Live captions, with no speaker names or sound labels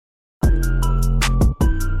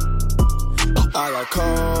I got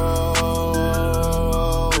calls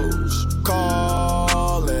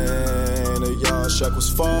calling. The young Shaq was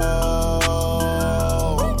fall.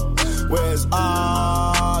 Where's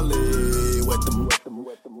Ollie with them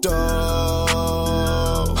dough?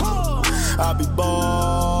 I be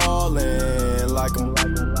ballin' like I'm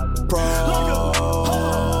pro.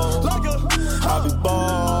 I be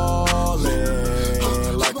ballin'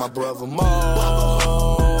 like my brother Mo.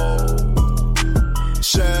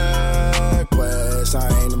 Shaq West, I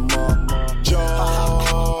ain't a more Joe.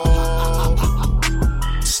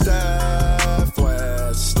 Steph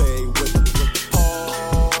West, stay with the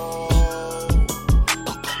pole.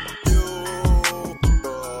 You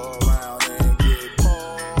go around and get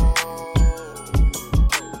pulled.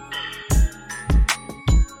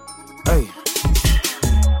 Hey,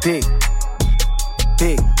 dick,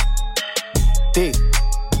 dick, dick,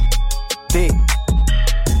 dick.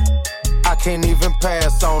 I can't even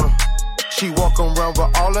pass on her. She walk around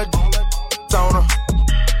with all her on her.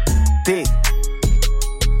 Dick,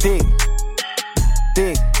 dick,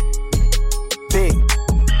 dick, dick.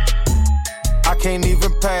 I can't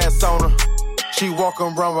even pass on her. She walk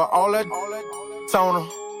around with all her on her.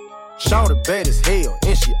 Shawty bad as hell,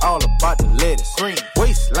 and she all about the lettuce. Green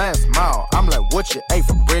waistline smile, I'm like, what you ate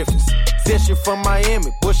for breakfast? Said she from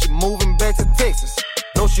Miami, but she moving back to Texas.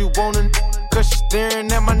 Know she wanna, cause she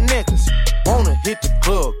staring at my necklace. Wanna hit the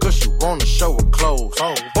club, cause she wanna show her clothes.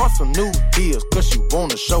 Bought some new deals, cause she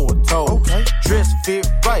wanna show her toes. Okay. Dress fit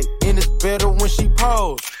right, and it's better when she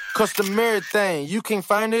pose. Customary thing, you can't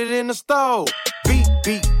find it in the store. Beat,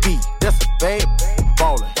 beat, beat, that's a bad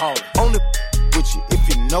ballin'. Only with you if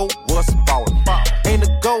you know what's ballin'. Ain't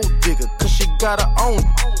a gold digger, cause she got her own.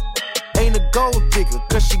 Ain't a gold digger,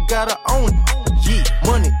 cause she got her own. Yeah,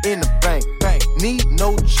 money in the bank, need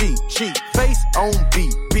no cheat. Face on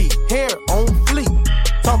beat, hair on fleek.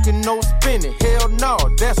 Talking no spinning, hell no,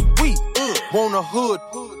 that's weak. Want a hood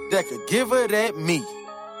that could give her that meat.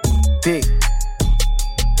 Dick,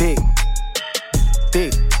 dick,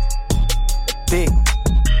 dick, dick.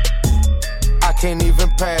 I can't even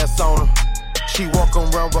pass on her. She walk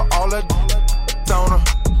around with all her on her.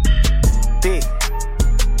 Dick,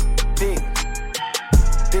 dick,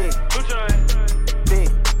 dick,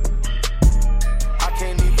 dick. I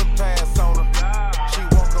can't even pass on her. She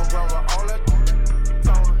walk around with all her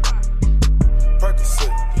on her.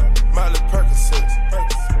 Percocet, Miley Percocet,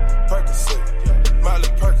 Percocet, Miley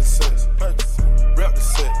Percocet, rep the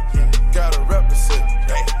set, gotta rep the set.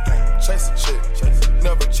 Chase a chick,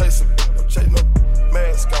 never chase a no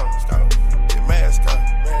mask on, get mask on,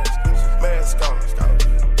 mask on,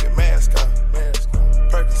 get mask on,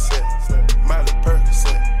 Percocet, Miley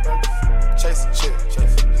Percocet, chase a chick,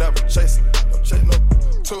 never chase no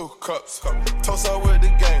 2 cups, toast up with the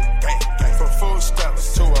gang, from food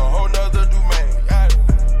stamps to a whole nother domain,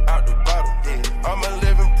 out the bottom, I'm a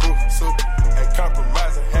living proof, ain't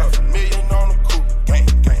compromising, $500,000 on the coupe,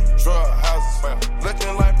 drug houses,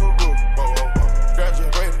 looking like Peru,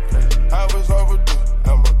 graduated, I was overdue,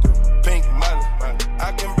 I'm a pink Molly,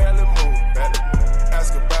 I can barely move,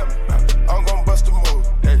 ask about me, I'm gon' bust a move,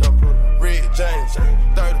 Red James,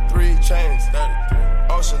 33 chains,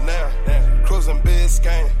 Ocean now, cruising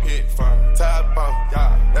Biscayne, top bomb,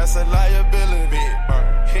 that's a liability,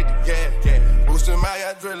 hit the gas, boosting my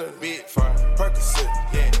adrenaline, Percocet,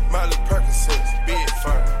 Miley Percocet,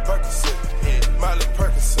 Percocet, Miley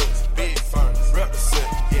Percocet, represent,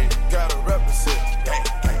 gotta represent,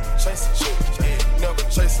 chase a chick, never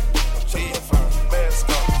chase it, mask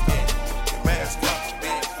off, mask off,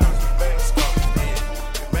 mask off,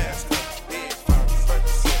 mask off,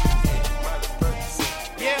 Percocet, Miley Percocet,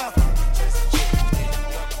 yeah.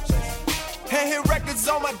 Hand hit records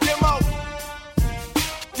on my demo.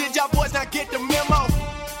 Did y'all boys not get the memo?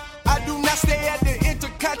 I do not stay at the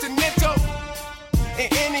Intercontinental,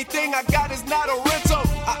 and anything I got is not a rental.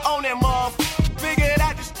 I own that mom. Figured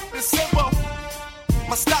out this shit is simple.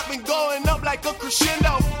 My stock been going up like a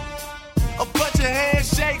crescendo. A bunch of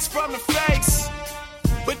handshakes from the fakes,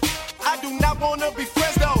 but I do not wanna be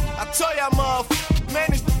friends though. I tell y'all, mom, man,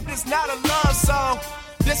 this is not a love song.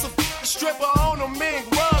 This a stripper on a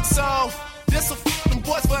mink rug song. This a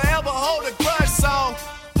boys forever hold a grudge song.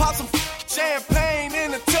 Pop some champagne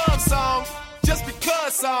in the tub song. Just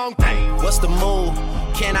because song. What's the move?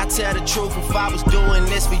 Can I tell the truth? If I was doing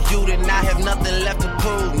this for you, then I have nothing left to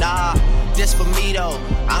prove. Nah, this for me though.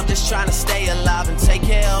 I'm just trying to stay alive and take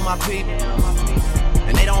care of my people.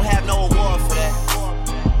 And they don't have no award for that.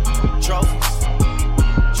 Trophies.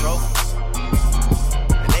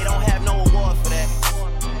 And they don't have no award for that.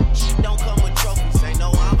 Shit don't come with trophies. Ain't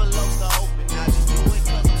no envelopes to open. I just do it.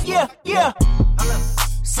 Yeah.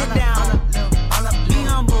 Sit down.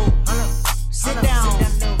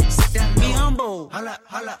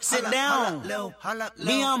 Sit down. Be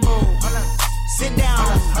humble. Sit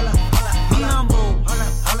down. Be humble.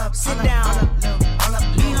 Sit down.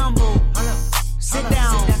 Be humble. Sit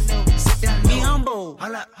down. Be humble.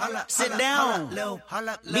 Sit down.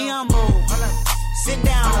 Be humble. Sit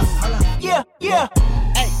down. Yeah, yeah.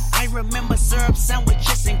 Hey, I remember syrup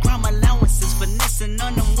sandwiches and crime allowances. Finessing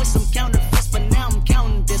on them with some counterfeits, but now I'm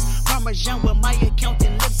counting this. Parmesan with my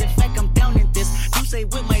accountant lips. In fact, I'm down in this. You say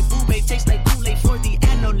with my boo babe tastes like Kool-Aid for the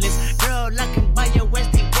analyst. Girl, I can buy your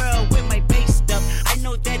Westie world with my base stuff. I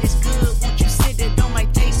know that it's good. Won't you sit it on my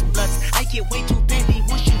taste buds? I get way too petty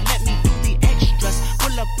once you let me do the extras.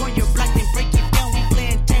 Pull up on your block and break it down. We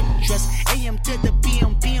playing Tetris. AM to the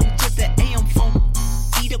PM, PM to the AM phone.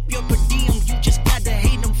 Eat up your per diem. You just gotta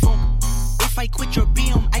hate them phone. If I quit your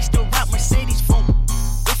BM, I still rock Mercedes phone.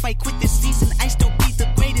 If I quit this season, I still be the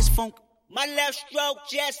greatest funk. My left stroke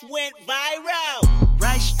just went viral.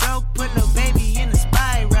 Right stroke put a baby in a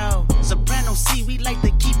spiral. Soprano C, we like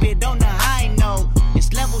to keep it on the high note.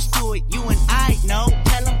 It's levels to it, you and I know.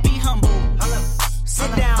 Tell them be humble.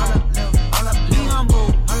 Sit down. Be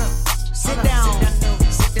humble. Sit down.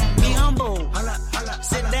 Be humble.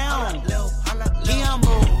 Sit down. Be humble. Sit down. Be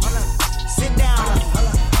humble. Sit down.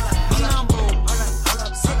 Be humble.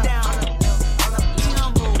 Sit down. Be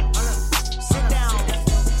humble. Sit down.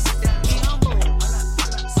 Be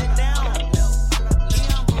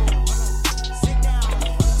humble. Sit down.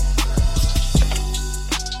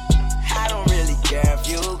 I don't really care if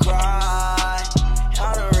you cry.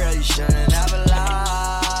 I don't really shouldn't ever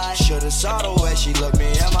lie. Should've saw the way she looked me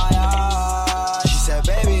in my eyes. She said,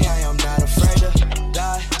 baby, I am not afraid to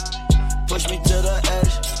die. Push me to the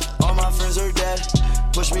edge. All my friends are dead.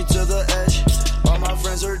 Push me to the edge. All my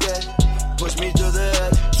friends are dead. Push me to the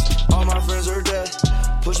edge. All my friends are dead.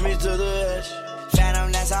 Push me to the edge.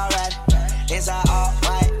 Phantom, that's alright. Inside all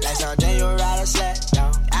white. Like something you ride a sled.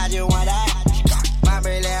 I just want that. My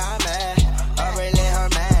really her man. Her really her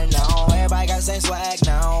man. No, everybody got the same swag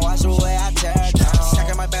now. Watch the way I tear down.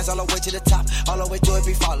 Stacking my bands all the way to the top. All the way to it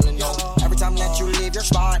be falling, yo. Every time that you leave your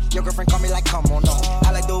spot, your girlfriend call me like, come on, no.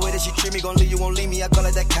 I like the way that she treat me. Gon' leave you, won't leave me. I call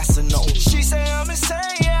it that Casino. She say I'm insane,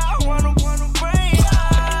 yeah. I wanna bring ya.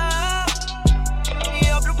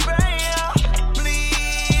 Up the brain, yeah.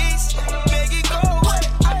 Please, make it go away.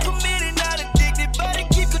 I'm committed, not addicted, but it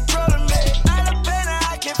keep controlling me. I the pain,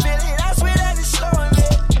 I can feel it. I swear that it's slowing me.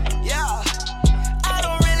 Yeah. I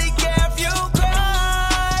don't really care if you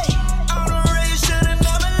cry. I don't really should've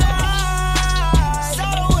never lied.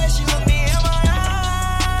 Saw the way she looked me in my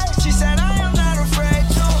eyes. She said I am not afraid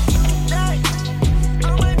to die.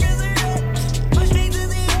 All my friends are dead. Push me to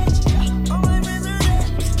the edge. All my friends are dead.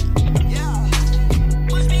 Yeah.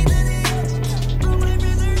 Push me to the edge. All my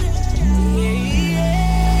friends are dead.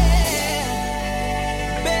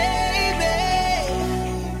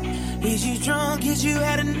 Baby, is you drunk? Is you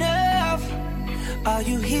had enough? Are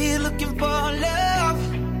you here looking for love?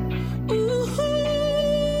 Ooh,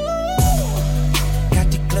 got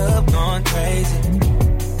the club going crazy.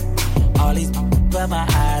 All these but my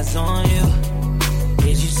eyes on you.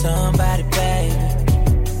 Is you somebody, baby?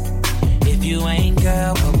 If you ain't,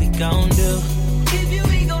 girl, what we gon' do? If you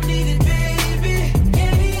ain't gon' need it, baby.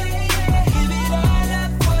 Give it all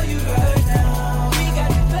up for you right now. We got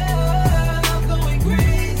the club going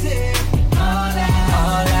crazy. All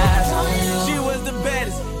eyes on you. She was the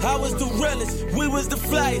baddest, I was the realest. We was the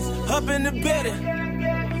flyest, up in the better.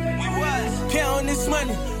 We was counting this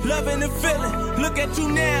money, loving the feeling. Look at you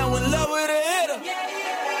now, in love with a hitter.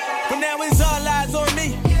 But now it's all eyes on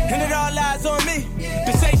me, and it all lies on me.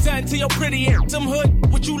 To say something to your pretty ass. Some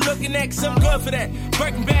hood, what you looking at, cause I'm good for that.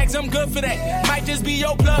 Birkin bags, I'm good for that. Might just be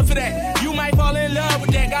your blood for that. You might fall in love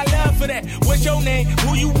with that, got love for that. What's your name,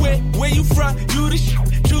 who you with, where you from, you the shit.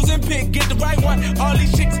 Choose and pick, get the right one. All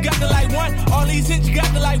these chicks got the like one. All these hits got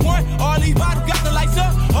the like one. All these bottles got the lights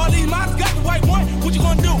up. All these models got the white one. What you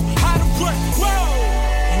gonna do? How to front? Whoa!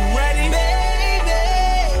 You ready?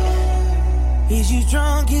 Baby, is you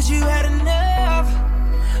drunk? Is you had enough?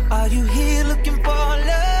 Are you here looking for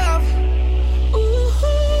love? Ooh,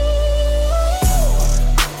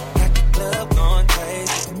 got the club going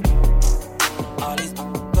crazy. All these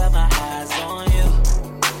but my eyes on you.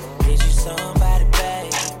 Is you somebody,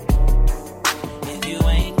 baby? If you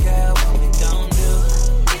ain't, girl, what we gon' do?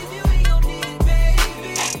 If you ain't gon' need it,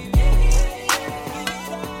 baby. Give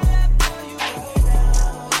it all up for you right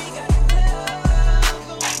now. We got the club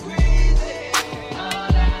going crazy.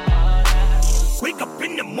 All eyes. Wake up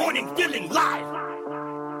in the morning feeling live.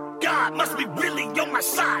 God must be really on my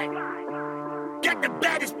side. Got the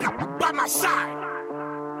baddest people by my side.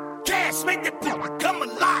 Cash make the people come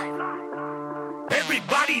alive.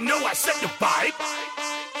 Everybody know I set the vibe.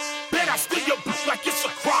 I steal your bitch like it's a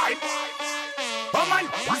crime. All my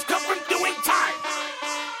niggas come from doing time.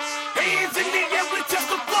 Hands in the air, we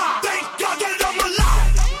testify. Thank God that I'm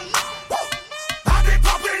alive. I've been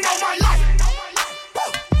popping all my life.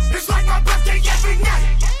 It's like my birthday every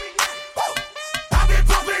night. I've been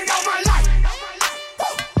popping all my life.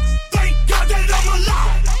 Thank God that I'm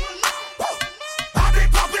alive. I've been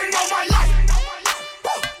popping all my life.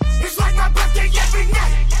 It's like my birthday every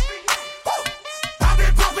night. I've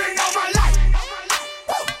been popping all my life.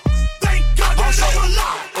 Thank God that I'm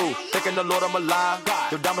alive. Ooh, thanking the Lord I'm alive.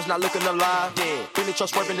 Your diamonds not looking alive. Feeling your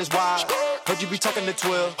swerving is wild. Heard you be talking to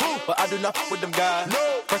 12, but I do not fuck with them guys.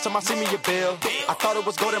 First time I see me, your bill. I thought it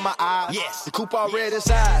was gold in my eyes. The coupe all red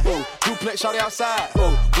inside. Ooh, duplex shawty outside.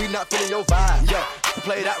 Ooh, we not feeling your vibe. Yeah, you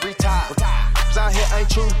play that retire. Out here ain't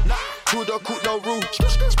true. Two-door coupe, no roof.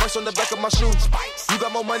 Spice on the back of my shoes. You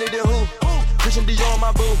got more money than who? Christian Dior,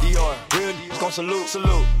 my boo. Dior, real niggas gon'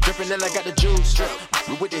 salute. Drippin' that I got the juice.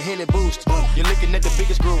 We with the Henny boost. You're looking at the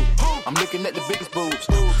biggest groove. I'm looking at the biggest boobs.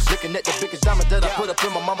 Looking at the biggest diamond that I put up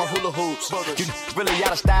in my mama hula hoops. You really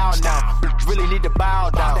out of style now. Really need to bow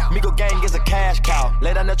down. Migo gang is a cash cow.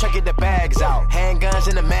 Lay down the track, get the bags out. Handguns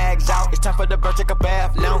and the mags out. It's time for the bird, take a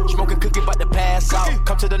bath now. Smoking cookie, about to pass out.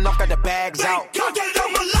 Come to the north, got the bags out. God that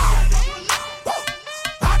I'm alive.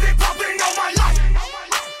 I've been popping all my life.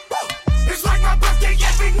 It's like my birthday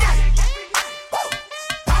every night.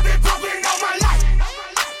 I've been popping all my life.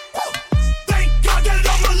 Thank God that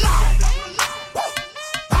I'm alive.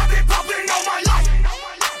 I've been popping all my life.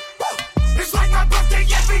 It's like my birthday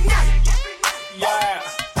every night. Yeah.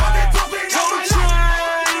 I've been popping all my life.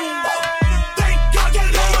 Thank God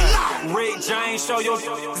that I'm alive. Rick James, show your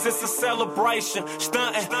it's a celebration.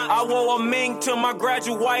 Stunting, I wore a mink to my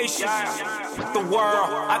graduation. The world,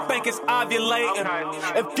 I think it's ovulating.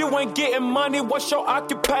 If you ain't getting money, what's your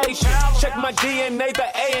occupation? Check my DNA, the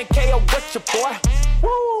A and K are with your boy. Woo.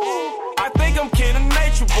 I think I'm kin of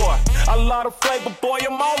nature, boy. A lot of flavor, boy.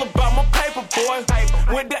 I'm all about my paper, boy.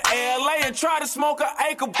 Went to LA and tried to smoke an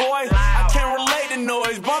acre, boy. I can't relate to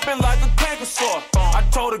noise, bumping like a canker sore. I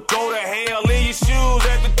told her go to hell, leave your shoes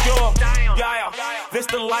at the door. Yeah, this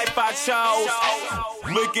the life I chose.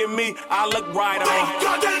 Look at me, I look right on. Thank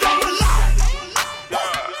God that I'm alive.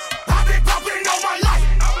 I've been popping all my life.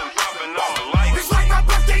 It's like my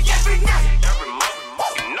birthday every night.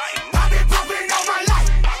 I've been popping all my life.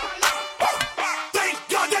 Thank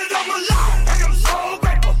God that I'm alive. And I'm so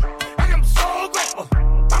grateful. And I'm so grateful.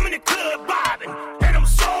 I'm in the club vibing. And I'm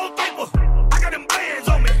so thankful. I got them bands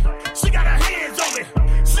on me. She got her hands on me.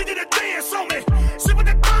 She did a dance on me. She put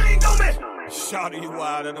the thing on me. Shawty, you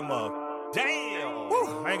wild in the mug. Damn.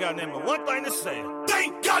 Woo. I ain't got nothing but one thing to say.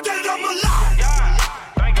 Thank God that